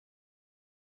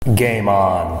Game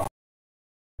on.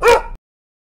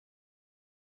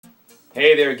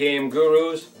 Hey there, game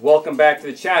gurus. Welcome back to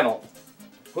the channel.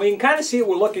 Well, you can kind of see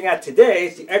what we're looking at today.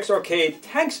 It's the X-Arcade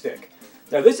Tank Stick.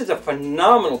 Now, this is a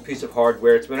phenomenal piece of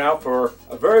hardware. It's been out for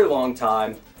a very long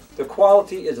time. The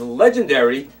quality is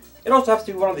legendary. It also has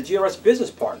to be one of the GRS business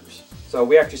partners. So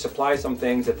we actually supply some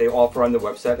things that they offer on the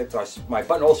website, like my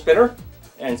buttonhole spinner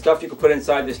and stuff you can put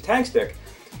inside this tank stick.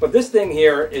 But this thing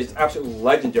here is absolutely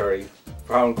legendary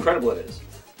for how incredible it is.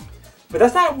 But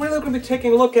that's not really what we're going to be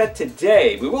taking a look at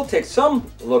today. We will take some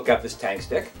look at this tank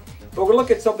stick, but we'll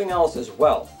look at something else as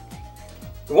well.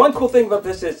 The one cool thing about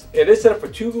this is it is set up for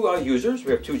two users.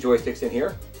 We have two joysticks in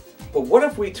here. But what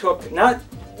if we took not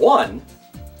one,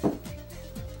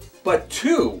 but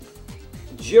two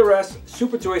GRS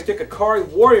Super Joystick Ikari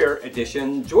Warrior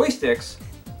Edition joysticks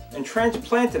and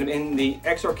transplanted them in the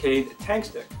X-Arcade Tank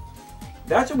Stick?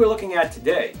 That's what we're looking at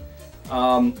today.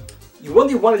 You will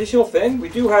need one additional thing. We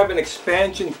do have an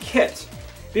expansion kit.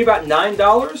 It'd be about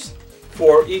 $9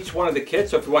 for each one of the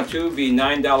kits. So if you want two, it'd be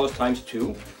 $9 times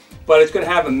two. But it's going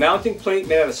to have a mounting plate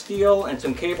made out of steel and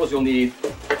some cables you'll need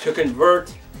to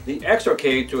convert the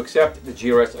X-Arcade to accept the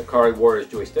GRS Ikari Warriors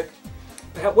joystick.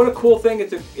 What a cool thing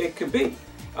it could be.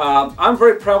 I'm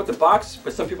very proud with the box,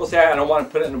 but some people say I don't want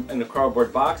to put it in a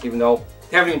cardboard box, even though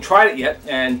they haven't even tried it yet.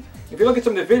 And if you look at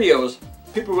some of the videos,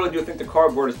 people really do think the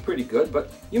cardboard is pretty good,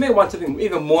 but you may want something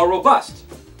even more robust.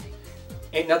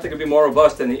 Ain't nothing could be more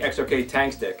robust than the X-Arcade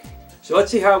Tank Stick. So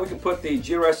let's see how we can put the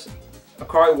GRS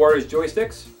Ikari Warriors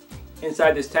joysticks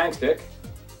inside this tank stick.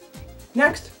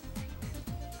 Next,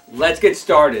 let's get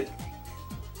started.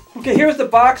 Okay, here's the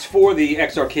box for the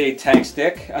X-Arcade Tank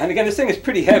Stick. And again, this thing is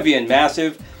pretty heavy and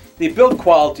massive. The build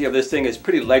quality of this thing is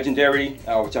pretty legendary,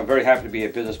 which I'm very happy to be a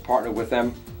business partner with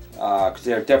them. Because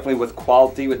they're definitely with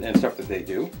quality and stuff that they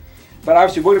do. But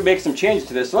obviously we're going to make some changes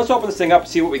to this. So let's open this thing up and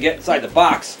see what we get inside the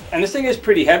box. And this thing is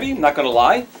pretty heavy, I'm not going to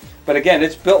lie. But again,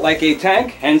 it's built like a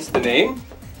tank, hence the name.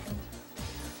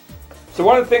 So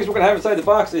one of the things we're going to have inside the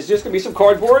box is just going to be some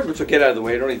cardboard, which we'll get out of the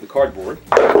way. I don't need the cardboard.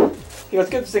 Let's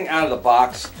get this thing out of the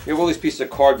box. We have all these pieces of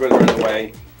cardboard that are in the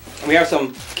way. And we have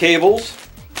some cables.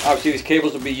 Obviously these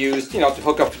cables will be used, to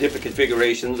hook up for different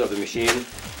configurations of the machine.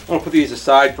 I'm going to put these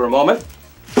aside for a moment.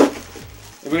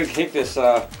 And we're going to take this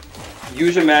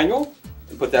user manual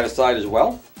and put that aside as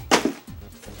well.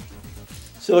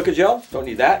 Silica gel, don't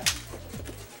need that.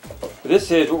 But this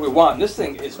is what we want. This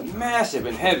thing is massive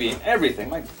and heavy and everything.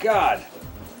 My God.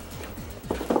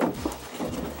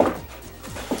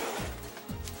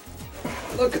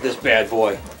 Look at this bad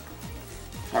boy.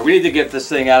 All right, we need to get this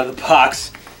thing out of the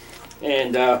box.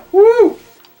 And, woo!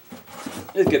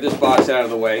 Let's get this box out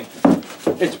of the way.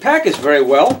 It's packaged very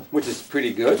well, which is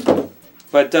pretty good.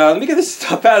 But let me get this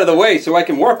stuff out of the way so I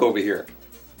can work over here.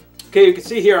 Okay, you can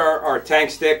see here our tank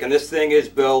stick, and this thing is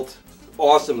built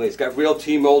awesomely. It's got real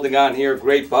T-molding on here,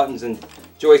 great buttons and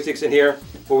joysticks in here.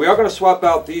 But we are going to swap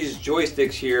out these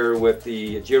joysticks here with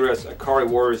the GRS Ikari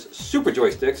Warriors Super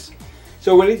Joysticks.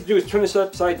 So what we need to do is turn this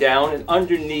upside down, and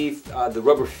underneath the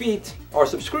rubber feet are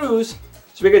some screws.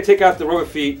 So we're going to take out the rubber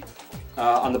feet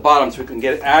on the bottom so we can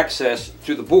get access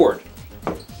to the board.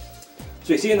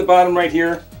 So you see in the bottom right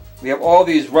here, we have all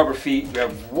these rubber feet. We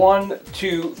have 1,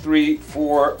 2, 3,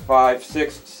 4, 5,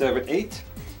 6, 7, 8.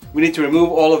 We need to remove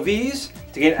all of these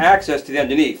to get access to the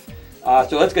underneath.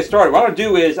 So let's get started. What I'm going to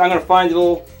do is I'm going to find a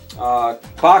little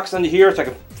box under here so I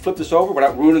can flip this over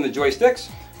without ruining the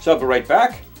joysticks. So I'll be right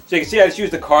back. So you can see I just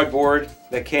used the cardboard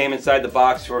that came inside the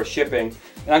box for shipping.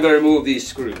 And I'm going to remove these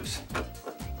screws.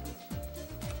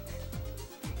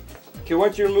 Okay,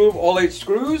 once you remove all 8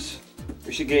 screws,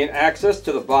 we should gain access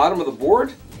to the bottom of the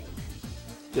board.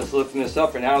 Just lifting this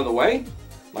up and out of the way,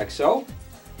 like so.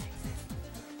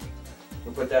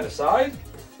 We'll put that aside.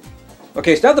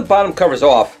 Okay, so now the bottom cover's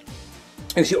off.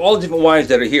 You can see all the different wires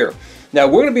that are here. Now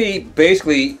we're going to be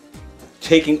basically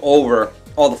taking over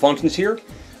all the functions here.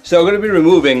 So we're going to be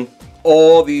removing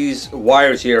all these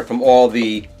wires here from all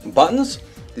the buttons.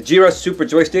 The GRS Super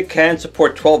Joystick can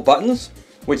support 12 buttons,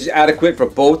 which is adequate for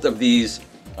both of these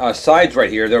sides right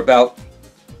here. They're about,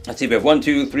 let's see, we have 1,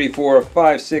 2, 3, 4,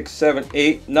 5, 6, 7,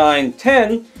 8, 9,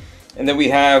 10. And then we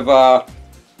have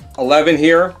 11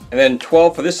 here, and then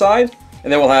 12 for this side.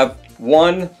 And then we'll have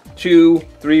 1, 2,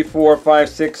 3, 4, 5,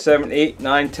 6, 7, 8,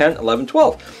 9, 10, 11,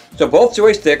 12. So both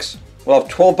joysticks will have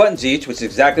 12 buttons each, which is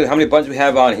exactly how many buttons we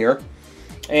have on here.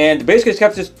 And basically, just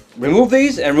have to remove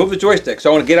these and remove the joystick. So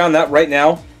I want to get on that right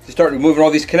now to start removing all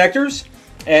these connectors.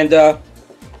 And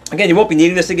again, you won't be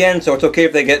needing this again, so it's okay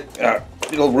if they get a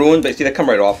little ruined, but see, they come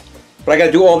right off. But I got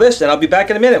to do all this, and I'll be back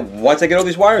in a minute once I get all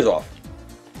these wires off.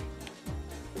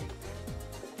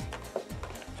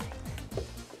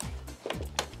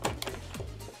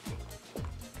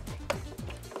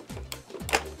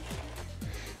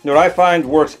 Now, what I find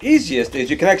works easiest is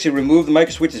you can actually remove the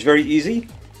micro switch. It's very easy.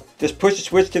 Just push the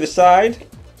switch to the side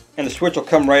and the switch will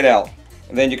come right out.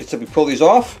 And then you can simply pull these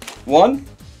off. 1,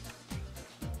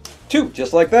 2,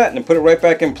 just like that, and then put it right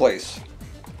back in place.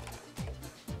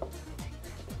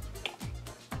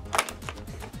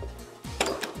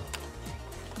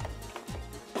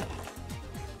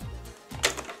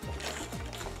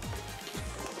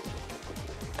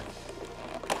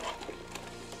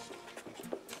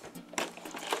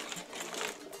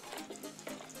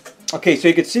 Okay, so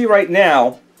you can see right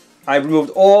now, I've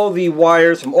removed all the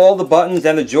wires from all the buttons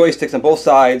and the joysticks on both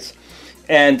sides.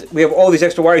 And we have all these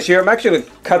extra wires here. I'm actually going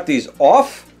to cut these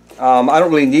off. I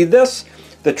don't really need this.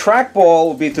 The trackball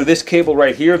will be through this cable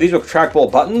right here. These are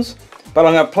trackball buttons, but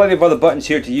I'm going to have plenty of other buttons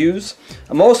here to use.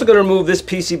 I'm also going to remove this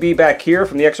PCB back here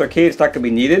from the X Arcade. It's not going to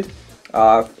be needed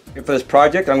for this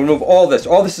project. I'm going to remove all this.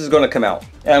 All this is going to come out.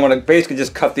 And I'm going to basically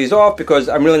just cut these off because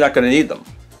I'm really not going to need them.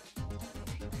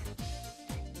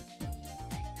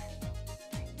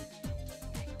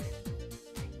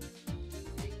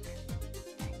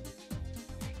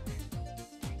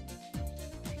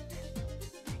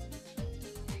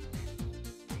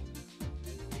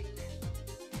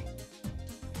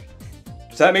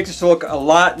 So that makes this look a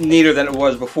lot neater than it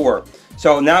was before.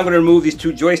 So now I'm going to remove these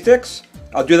 2 joysticks.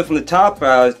 I'll do that from the top,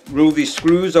 remove these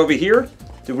screws over here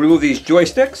to remove these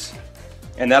joysticks,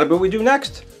 and that'll be what we do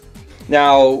next.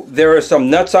 Now there are some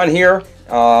nuts on here.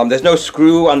 There's no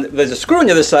screw on. There's a screw on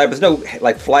the other side, but there's no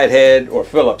like flathead or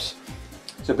Phillips.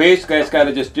 So basically, what I got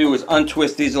to just do is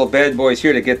untwist these little bad boys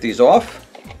here to get these off.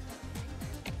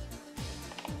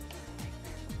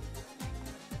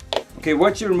 Okay,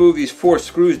 once you remove these 4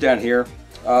 screws down here,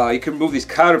 you can remove these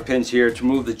cotter pins here to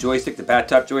remove the joystick, the bat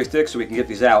top joystick, so we can get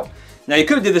these out. Now you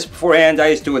could have did this beforehand.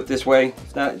 I just do it this way.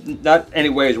 It's not any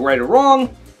way is right or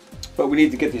wrong, but we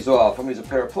need to get these off. I'm going to use a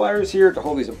pair of pliers here to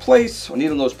hold these in place. We'll need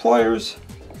those pliers.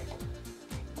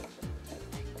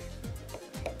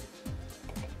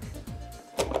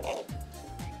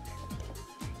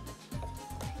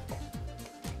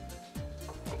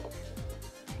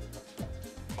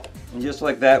 And just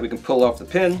like that, we can pull off the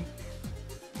pin.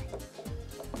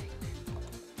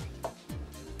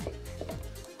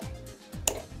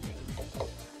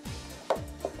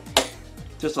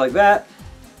 Just like that.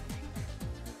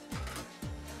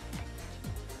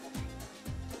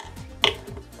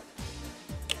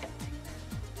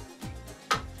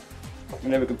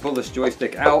 And then we can pull this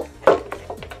joystick out.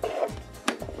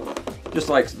 Just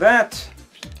like that.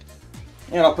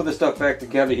 And I'll put this stuff back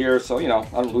together here so, you know,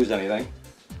 I don't lose anything.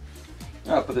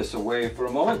 I'll put this away for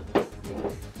a moment.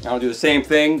 I'll do the same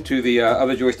thing to the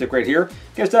other joystick right here.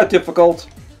 It's not difficult.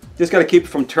 Just got to keep it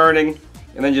from turning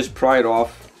and then just pry it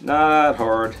off. Not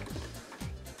hard.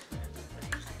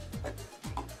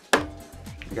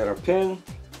 We got our pin.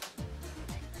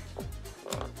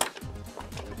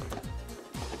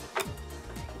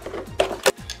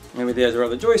 Maybe there's our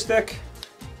other joystick.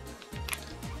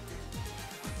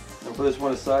 I'll put this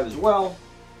one aside as well.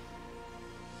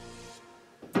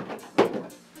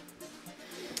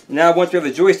 Now once we have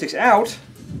the joysticks out,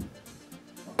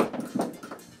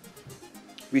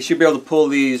 we should be able to pull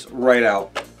these right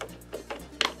out.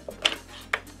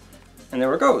 And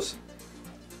there it goes.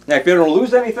 Now if you don't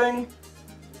lose anything,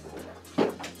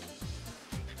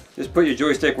 just put your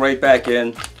joystick right back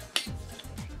in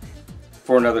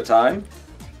for another time.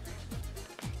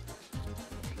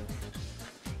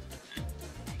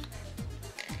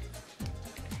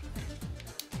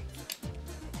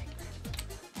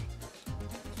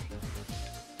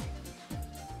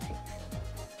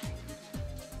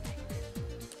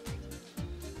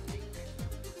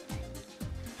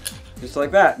 Just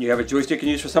like that. You have a joystick you can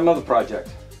use for some other project.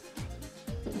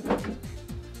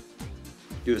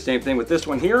 Do the same thing with this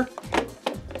one here.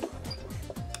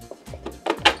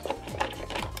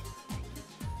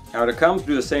 Out it comes.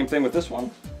 Do the same thing with this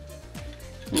one.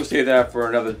 We'll save that for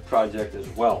another project as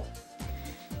well.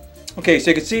 Okay,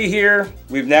 so you can see here,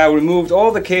 we've now removed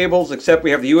all the cables except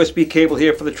we have the USB cable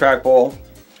here for the trackball.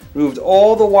 Removed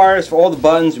all the wires for all the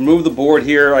buttons, removed the board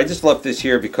here. I just left this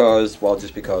here because, well,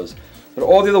 just because. But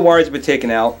all the other wires have been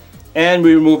taken out, and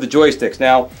we removed the joysticks.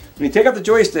 Now, when you take out the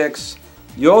joysticks,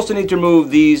 you also need to remove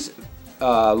these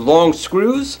long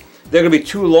screws. They're going to be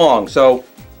too long. So,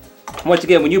 once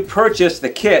again, when you purchase the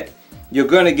kit, you're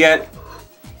going to get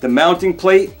the mounting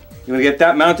plate. You're going to get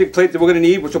that mounting plate that we're going to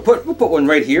need, which we'll put one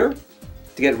right here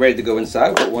to get ready to go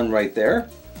inside. We'll put one right there.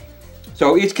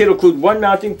 So each kit will include one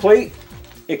mounting plate.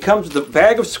 It comes with a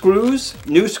bag of screws,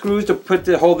 new screws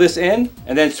to hold this in,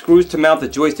 and then screws to mount the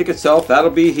joystick itself. That'll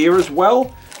be here as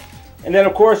well. And then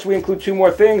of course we include two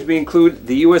more things. We include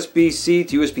the USB-C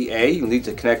to USB-A. You'll need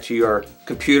to connect to your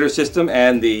computer system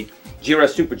and the GRS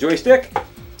Super Joystick.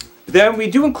 Then we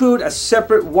do include a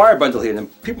separate wire bundle here.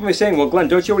 And people may be saying, well Glenn,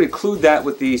 don't you already include that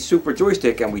with the Super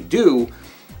Joystick? And we do,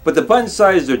 but the button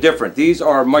sizes are different. These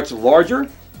are much larger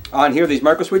on here, these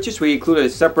micro switches. We included a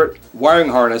separate wiring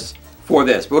harness for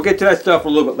this. We'll get to that stuff a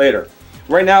little bit later.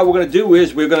 Right now what we're going to do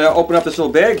is we're going to open up this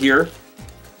little bag here,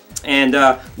 and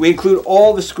we include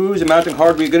all the screws and mounting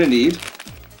hardware you're going to need.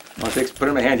 I'll put it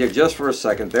in my hand here just for a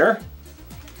second there.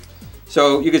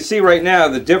 So you can see right now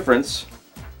the difference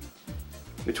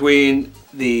between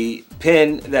the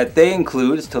pin that they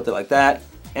include, it's tilted like that,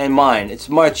 and mine. It's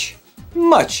much,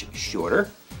 much shorter.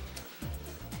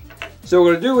 So what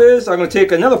we're going to do is I'm going to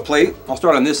take another plate. I'll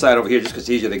start on this side over here just because it's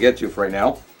easier to get to for right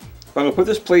now. But I'm going to put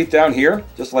this plate down here,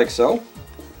 just like so.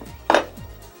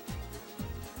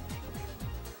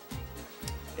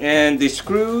 And the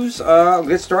screws, I'll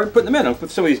get started putting them in. I'll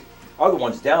put some of these other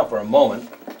ones down for a moment.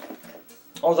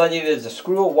 All I need is a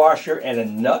screw, a washer, and a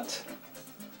nut.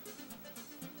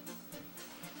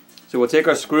 So we'll take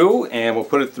our screw and we'll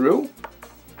put it through.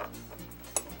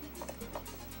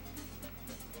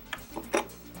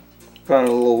 Put on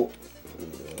a little,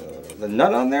 the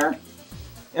nut on there.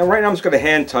 And right now I'm just going to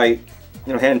hand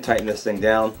tighten this thing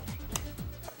down.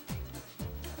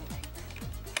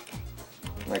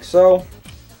 Like so.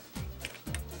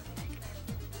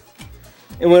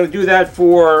 And we're going to do that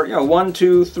for, 1,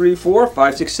 2, 3, 4,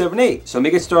 5, 6, 7, 8. So let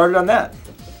me get started on that.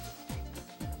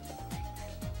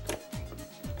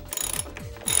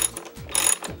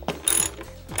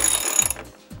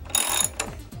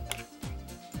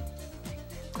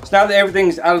 So now that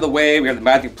everything's out of the way, we have the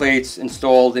mounting plates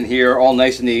installed in here, all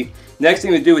nice and neat. Next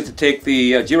thing to do is to take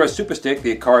the GRS Super Stick,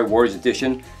 the Ikari Warriors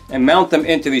Edition, and mount them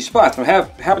into these spots. I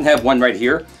happen to have one right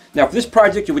here. Now for this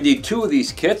project you would need two of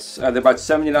these kits. They're about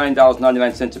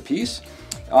 $79.99 a piece.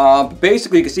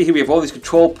 Basically you can see here we have all these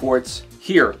control ports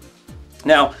here.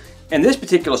 Now in this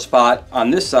particular spot on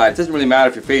this side, it doesn't really matter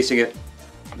if you're facing it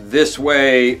this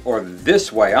way or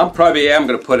this way. I probably am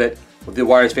going to put it with the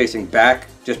wires facing back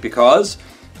just because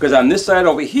on this side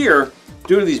over here,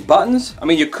 due to these buttons, I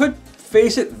mean you could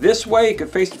face it this way, you could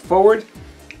face it forward,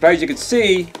 but as you can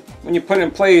see when you put it in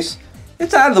place,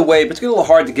 it's out of the way, but it's a little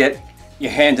hard to get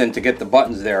your hand in to get the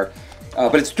buttons there,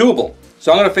 but it's doable.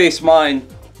 So I'm going to face mine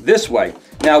this way.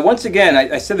 Now once again,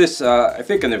 I said this I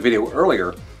think in the video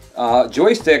earlier,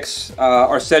 joysticks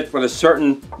are set for a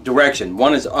certain direction.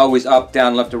 One is always up,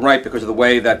 down, left, and right because of the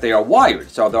way that they are wired.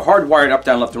 So they're hardwired up,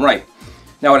 down, left, and right.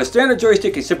 Now with a standard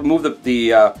joystick, you simply move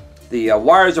the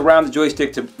wires around the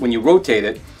joystick to when you rotate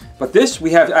it. But this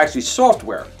we have actually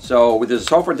software. So with this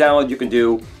software download you can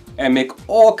do and make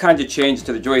all kinds of changes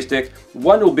to the joystick.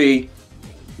 One will be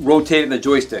rotating the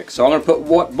joystick. So I'm going to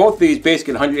put both these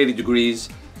basically at 180 degrees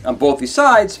on both these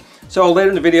sides. So later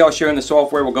in the video I'll show you in the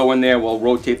software, we'll go in there, we'll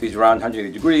rotate these around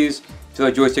 180 degrees so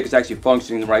the joystick is actually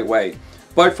functioning the right way.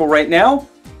 But for right now,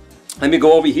 let me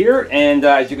go over here and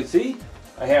as you can see,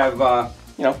 I have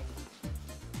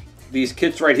these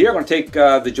kits right here. I'm going to take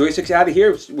the joysticks out of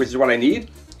here, which is what I need,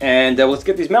 and let's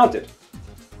get these mounted.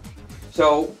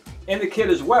 So in the kit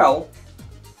as well,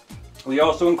 we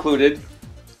also included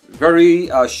very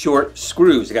short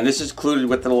screws. Again, this is included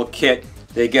with the little kit.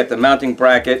 They get the mounting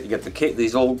bracket, you get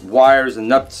these little wires and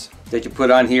nuts that you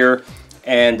put on here,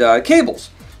 and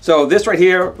cables. So this right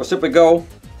here will simply go,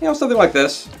 something like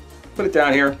this. Put it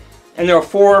down here, and there are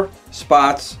 4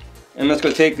 spots. And I'm just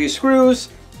going to take these screws,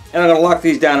 and I'm going to lock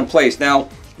these down in place. Now,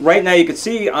 right now you can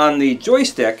see on the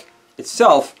joystick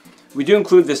itself, we do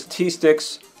include this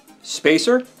T-Sticks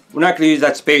spacer. We're not going to use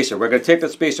that spacer. We're going to take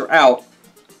that spacer out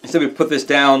and simply put this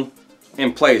down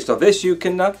in place. So this you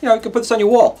can, you can put this on your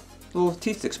wall. A little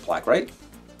T-Sticks plaque, right?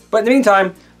 But in the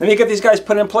meantime, let me get these guys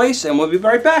put in place, and we'll be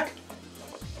right back.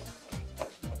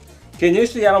 Okay,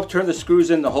 initially I don't turn the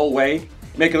screws in the whole way.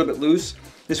 Make it a little bit loose.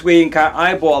 This way you can kind of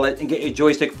eyeball it and get your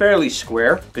joystick fairly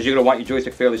square, because you're going to want your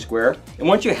joystick fairly square. And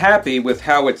once you're happy with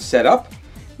how it's set up,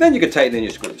 then you can tighten in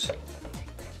your screws.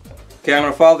 Okay, I'm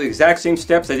going to follow the exact same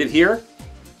steps I did here,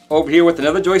 over here with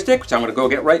another joystick, which I'm going to go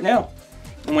get right now.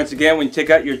 And once again, when you take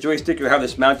out your joystick, you'll have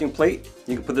this mounting plate.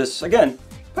 You can put this, again,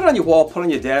 put it on your wall, put it on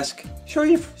your desk, share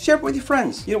it with your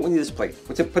friends. You don't need this plate.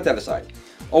 Put that aside.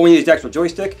 All we need is the actual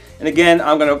joystick. And again,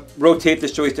 I'm going to rotate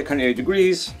this joystick 180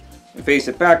 degrees and face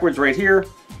it backwards right here.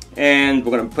 And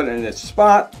we're going to put it in this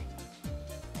spot.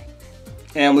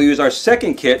 And we'll use our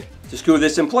second kit to screw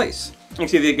this in place. You can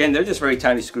see, again, they're just very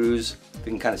tiny screws.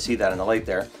 You can kind of see that in the light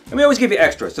there. And we always give you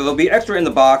extra. So there'll be extra in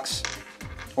the box,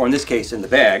 or in this case, in the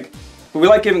bag. But we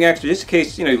like giving extra just in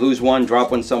case, you know, you lose one,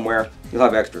 drop one somewhere, you'll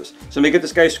have extras. So let me get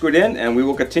this guy screwed in and we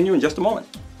will continue in just a moment.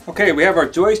 Okay, we have our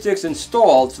joysticks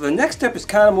installed, so the next step is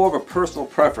kind of more of a personal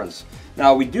preference.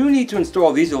 Now we do need to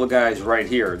install these little guys right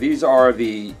here. These are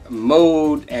the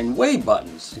mode and way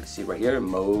buttons. You can see right here,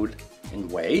 mode and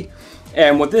way.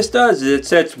 And what this does is it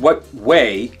sets what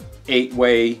way,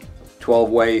 8-way,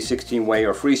 12-way, 16-way,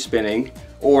 or free spinning,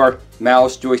 or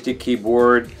mouse, joystick,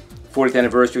 keyboard, 40th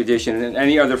anniversary edition, and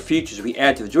any other features we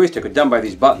add to the joystick are done by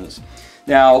these buttons.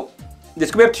 Now,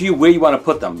 it's going to be up to you where you want to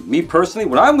put them. Me personally,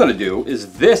 what I'm going to do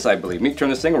is this, I believe. Let me turn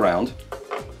this thing around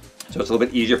so it's a little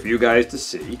bit easier for you guys to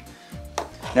see.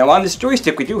 Now on this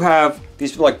joystick we do have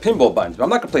these like pinball buttons, but I'm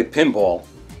not going to play pinball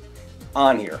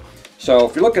on here. So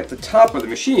if you look at the top of the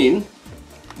machine,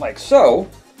 like so,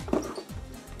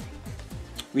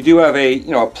 we do have a,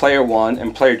 you know, a player 1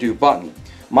 and player 2 button.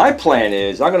 My plan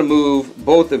is I'm going to move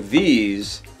both of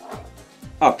these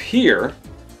up here,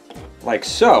 like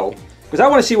so, because I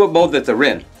want to see what mode that they're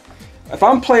in. If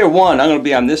I'm player 1, I'm going to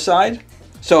be on this side,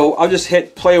 so I'll just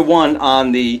hit player 1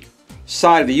 on the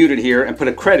side of the unit here and put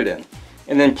a credit in.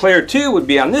 And then player 2 would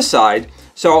be on this side,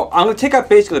 so I'm going to take out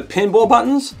basically the pinball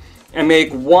buttons and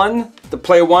make one the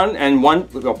player 1 and one,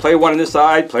 player 1 on this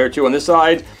side, player 2 on this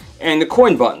side, and the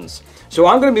coin buttons. So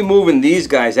I'm going to be moving these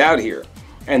guys out here.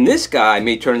 And this guy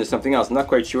may turn into something else. I'm not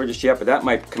quite sure just yet, but that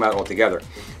might come out altogether.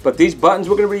 But these buttons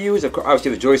we're going to reuse,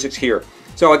 obviously the joysticks here.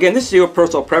 So again, this is your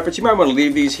personal preference. You might want to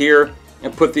leave these here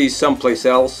and put these someplace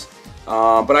else.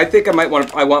 But I think I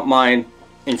want mine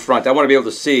in front. I want to be able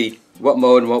to see what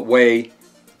mode and what way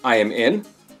I am in.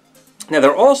 Now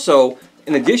they're also,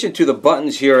 in addition to the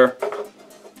buttons here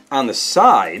on the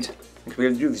side, we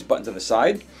have to do these buttons on the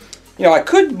side, you know, I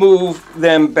could move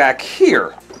them back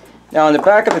here. Now on the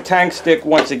back of the tank stick,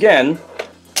 once again,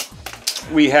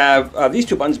 we have these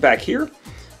two buttons back here,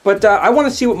 but I want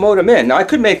to see what mode I'm in. Now I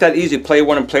could make that easy, player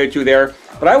 1 and player 2 there,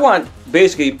 but I want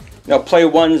basically, you know, player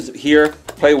 1's here,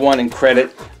 player 1 and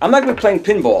credit. I'm not going to be playing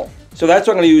pinball, so that's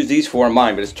what I'm going to use these for in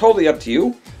mine, but it's totally up to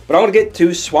you. But I'm going to get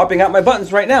to swapping out my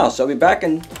buttons right now, so I'll be back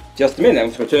in just a minute. I'm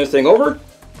just going to turn this thing over,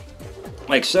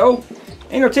 like so.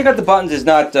 And, you know, take out the buttons is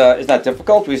not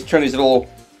difficult. We just turn these little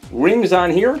rings on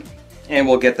here, and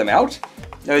we'll get them out.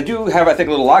 Now they do have, I think,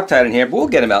 a little Loctite in here, but we'll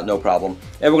get them out, no problem.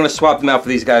 And we're going to swap them out for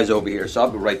these guys over here, so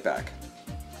I'll be right back.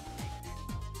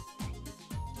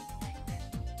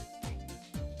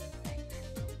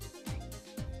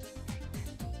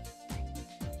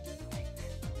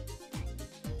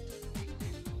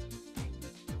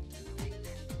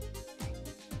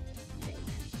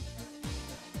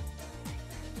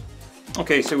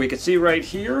 Okay, so we can see right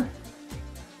here,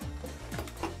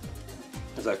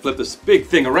 as I flip this big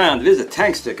thing around, it is a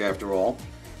tank stick after all.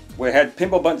 We had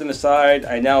pinball buttons on the side.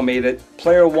 I now made it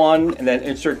player 1 and then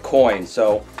insert coin.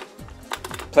 So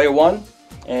player 1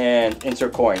 and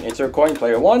insert coin,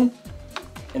 player 1.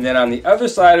 And then on the other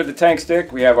side of the tank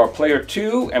stick, we have our player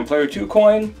 2 and player 2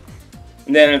 coin.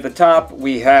 And then at the top,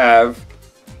 we have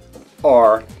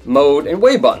our mode and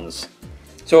way buttons.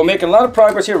 So we're making a lot of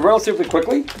progress here relatively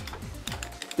quickly.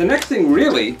 The next thing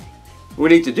really we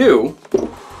need to do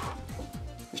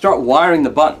is start wiring the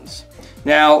buttons.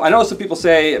 Now, I know some people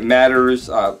say it matters,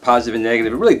 positive and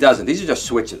negative. It really doesn't. These are just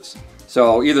switches.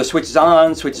 So either switches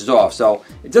on, switches off. So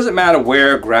it doesn't matter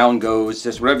where ground goes,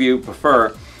 just whatever you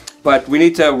prefer. But we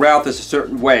need to route this a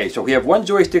certain way. So we have one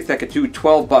joystick that can do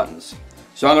 12 buttons.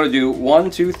 So I'm going to do 1,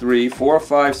 2, 3, 4,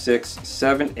 5, 6,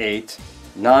 7, 8,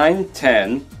 9,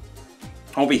 10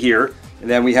 over here. And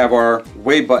then we have our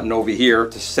way button over here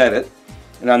to set it.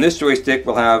 And on this joystick,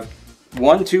 we'll have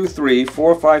 1, 2, 3,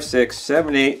 4, 5, 6,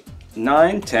 7, 8,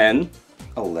 9, 10,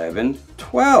 11,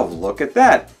 12. Look at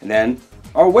that. And then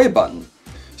our way button.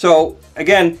 So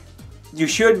again, you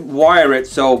should wire it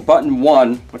so button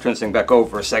 1, I'll turn this thing back over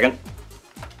for a second.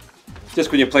 Just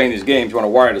when you're playing these games, you want to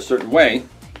wire it a certain way.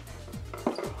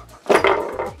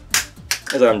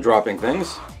 As I'm dropping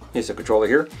things. Here's the controller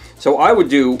here. So I would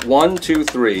do 1, 2,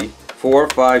 3, 4,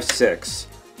 5, 6,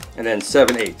 and then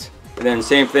 7, 8. And then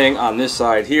same thing on this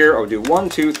side here. I'll do 1,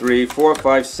 2, 3, 4,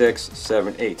 5, 6,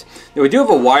 7, 8. Now we do have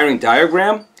a wiring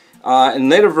diagram. In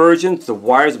later versions, the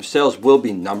wires themselves will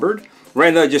be numbered.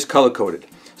 Right now, they're just color-coded.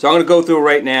 So I'm going to go through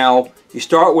right now. You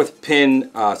start with pin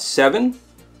 7,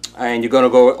 and you're going to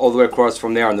go all the way across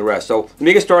from there on the rest. So let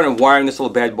me get started on wiring this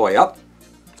little bad boy up,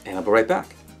 and I'll be right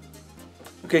back.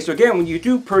 Okay, so again, when you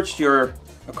do purchase your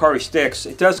Ikari sticks,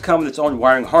 it does come with its own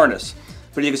wiring harness.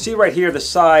 But you can see right here the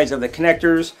size of the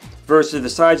connectors versus the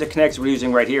size of connectors we're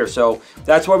using right here. So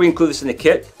that's why we include this in the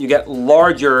kit. You get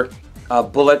larger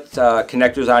bullet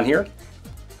connectors on here.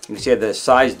 You can see the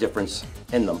size difference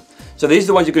in them. So these are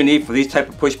the ones you're going to need for these type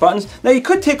of push buttons. Now you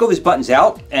could take all these buttons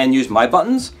out and use my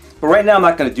buttons, but right now I'm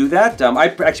not going to do that. I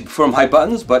actually prefer my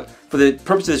buttons, but for the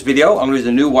purpose of this video, I'm going to use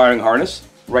a new wiring harness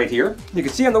right here. You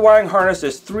can see on the wiring harness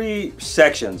there's 3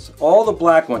 sections. All the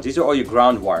black ones, these are all your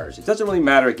ground wires. It doesn't really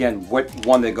matter, again, what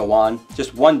one they go on.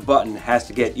 Just one button has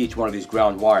to get each one of these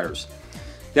ground wires.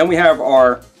 Then we have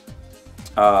our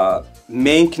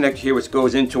main connector here, which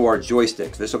goes into our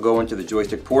joysticks. This will go into the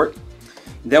joystick port.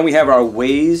 Then we have our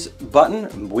Waze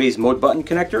button, Waze mode button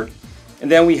connector.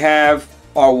 And then we have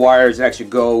our wires that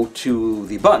actually go to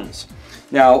the buttons.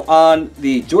 Now on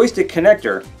the joystick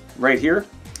connector right here,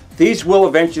 these will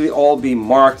eventually all be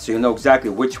marked so you'll know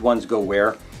exactly which ones go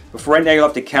where. But for right now you'll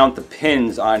have to count the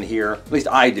pins on here, at least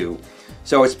I do.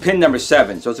 So it's pin number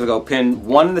 7, so it's going to go pin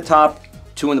 1 in the top,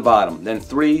 2 in the bottom, then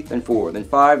 3, then 4, then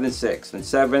 5, then 6, then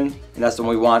 7, and that's the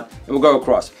one we want, and we'll go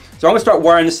across. So I'm going to start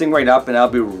wiring this thing right up and I'll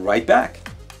be right back.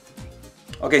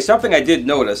 Okay, something I did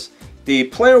notice, the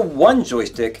player 1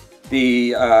 joystick,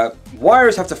 the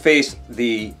wires have to face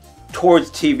towards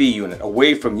TV unit,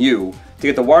 away from you, to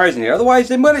get the wires in here. Otherwise,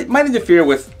 they might interfere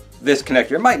with this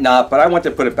connector. It might not, but I want to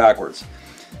put it backwards.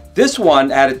 This one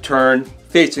had it turn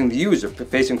facing the user,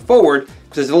 facing forward,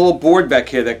 because there's a little board back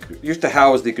here that used to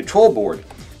house the control board.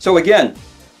 So again,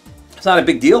 it's not a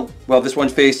big deal. Well, this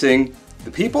one's facing the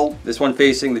people, this one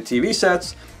facing the TV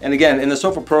sets, and again, in the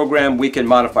software program, we can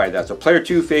modify that. So player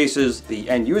 2 faces the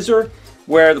end user,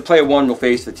 where the player 1 will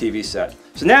face the TV set.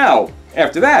 So now,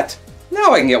 after that,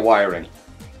 now I can get wiring.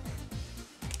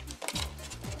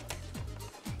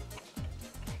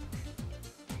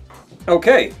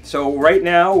 Okay, so right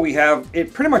now we have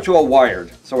it pretty much all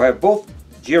wired. So I have both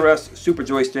GRS Super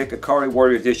Joystick, Ikari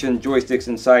Warrior Edition joysticks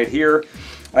inside here.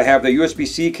 I have the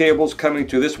USB-C cables coming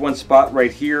to this one spot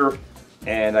right here,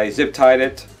 and I zip tied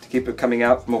it to keep it coming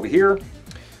out from over here.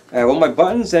 I have all my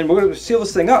buttons, and we're going to seal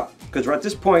this thing up, because at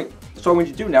this point, that's all we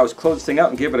need to do now is close this thing out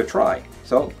and give it a try.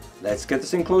 So let's get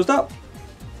this thing closed up.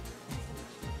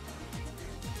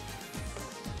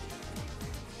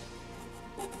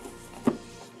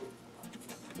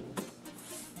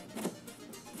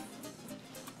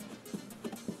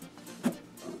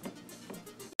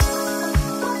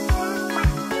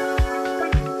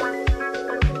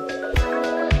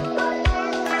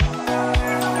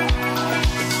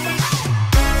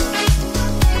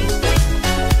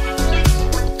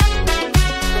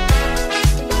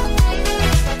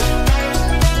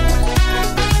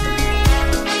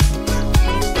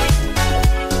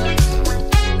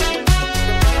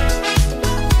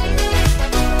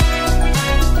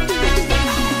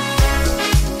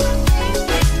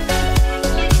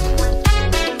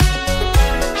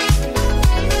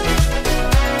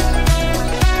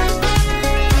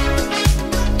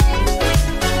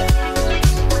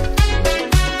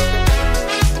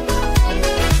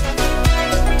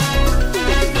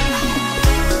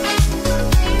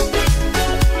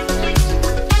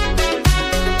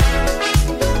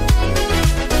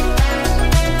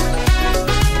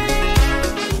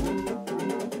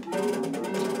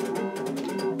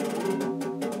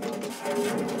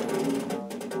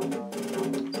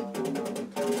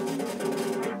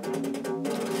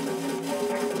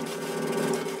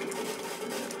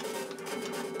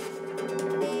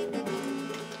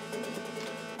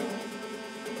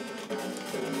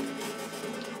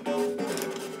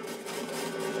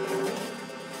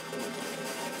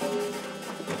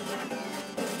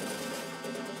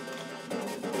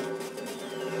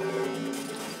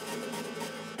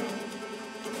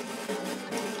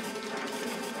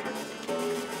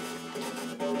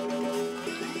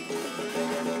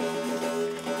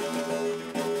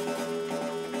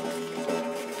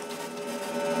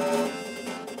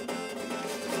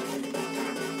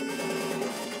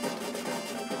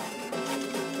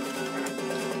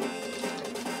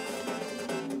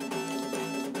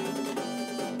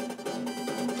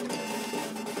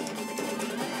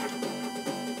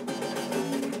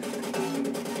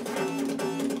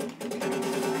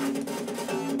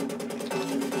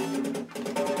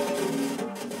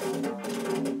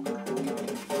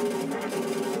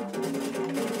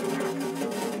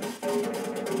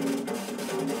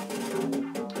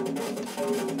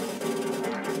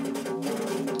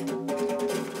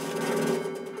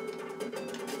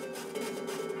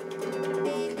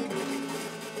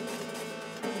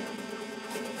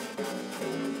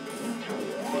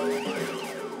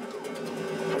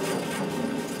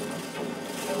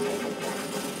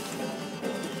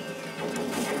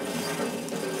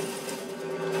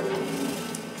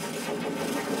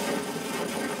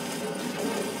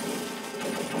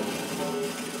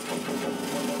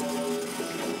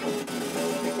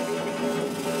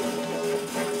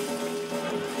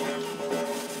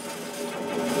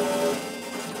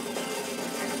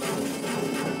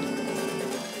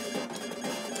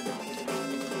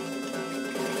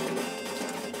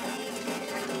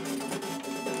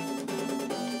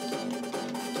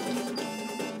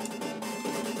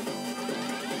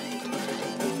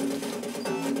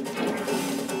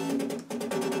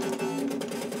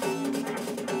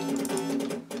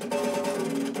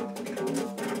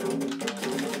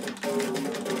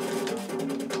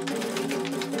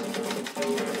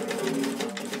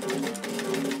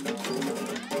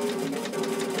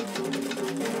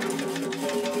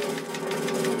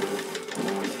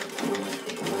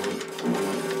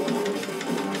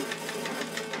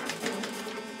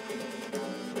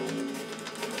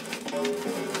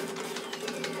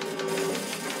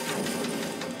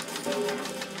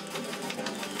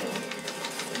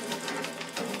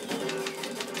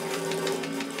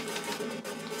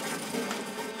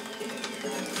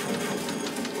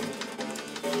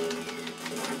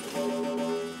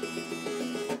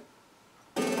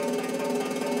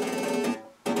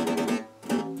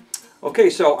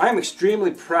 Okay, so I'm extremely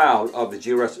proud of the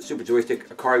GRS Super Joystick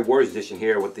Ikari Warriors Edition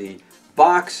here with the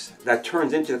box that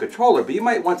turns into the controller, but you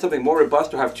might want something more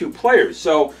robust to have 2 players.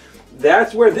 So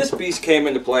that's where this beast came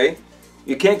into play.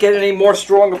 You can't get any more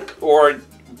strong or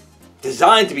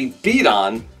designed to be beat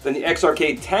on than the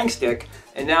X-Arcade Tank Stick,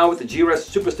 and now with the GRS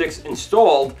Super Sticks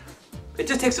installed, it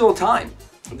just takes a little time.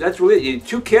 That's really it. You need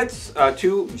 2 kits,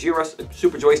 2 GRS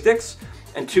Super Joysticks,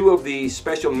 and 2 of the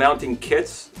special mounting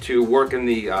kits to work in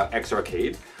the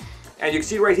X-Arcade. And you can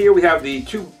see right here we have the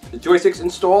 2 joysticks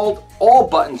installed, all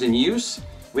buttons in use.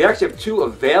 We actually have 2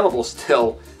 available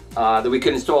still that we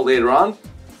can install later on.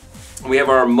 We have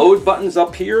our mode buttons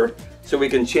up here, so we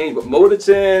can change what mode it's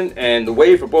in and the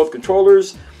way for both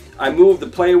controllers. I moved the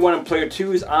player 1 and player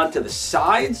 2s onto the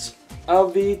sides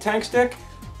of the tank stick,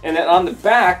 and then on the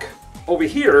back over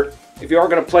here, if you are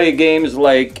going to play games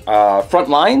like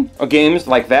Frontline or games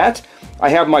like that, I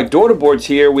have my daughter boards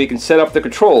here where you can set up the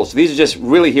controls. So these are just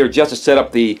really here just to set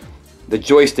up the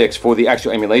joysticks for the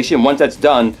actual emulation. Once that's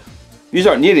done, these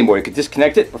aren't needed anymore. You can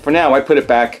disconnect it, but for now I put it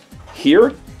back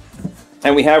here.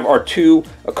 And we have our 2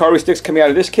 Ikari sticks coming out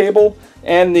of this cable,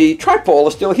 and the tripod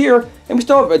is still here, and we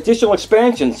still have additional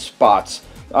expansion spots.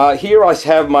 Here I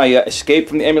have my escape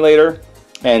from the emulator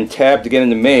and tab to get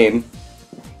into MAME.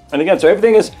 And again, so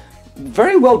everything is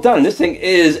very well done. This thing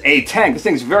is a tank. This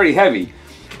thing's very heavy.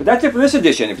 But that's it for this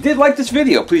edition. If you did like this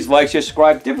video, please like, share,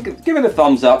 subscribe, give it a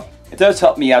thumbs up. It does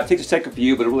help me out. It takes a second for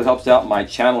you, but it really helps out my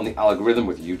channel and the algorithm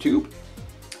with YouTube.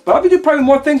 But I'll be doing probably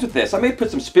more things with this. I may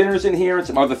put some spinners in here and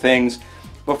some other things.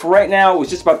 But for right now, it was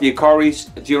just about the Ikari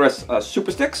GRS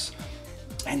Super Sticks.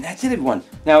 And that's it, everyone.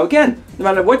 Now again, no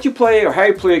matter what you play or how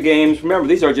you play your games, remember,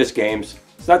 these are just games.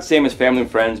 It's not the same as family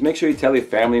and friends. Make sure you tell your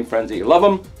family and friends that you love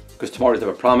them, because tomorrow's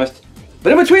never promised.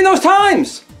 But in between those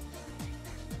times,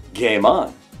 game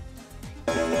on.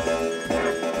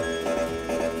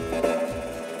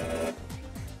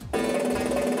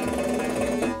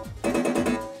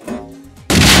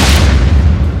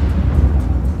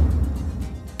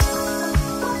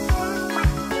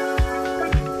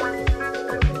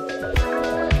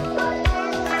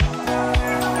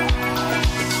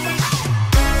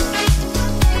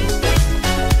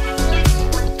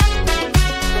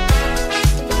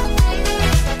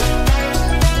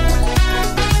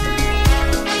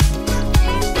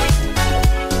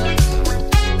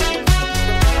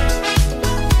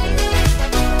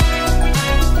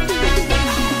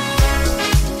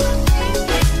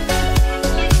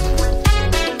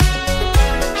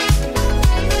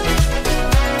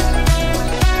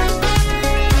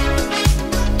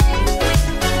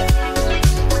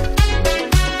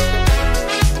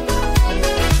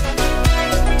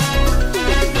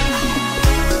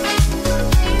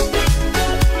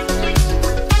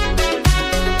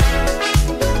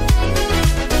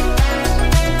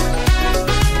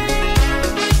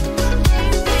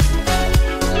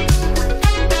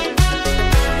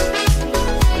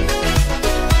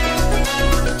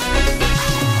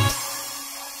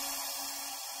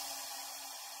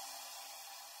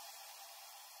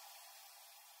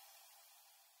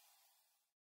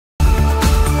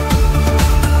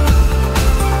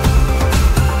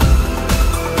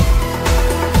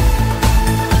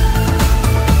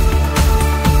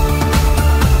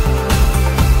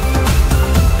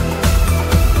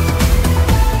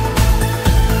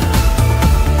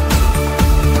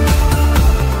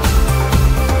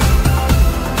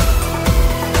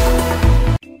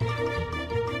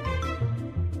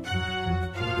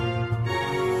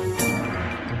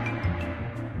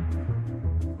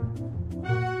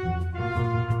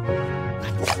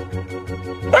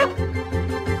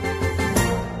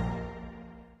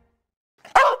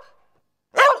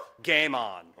 Game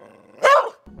on.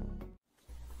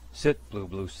 Sit, Blue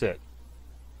Blue, sit.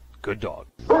 Good dog.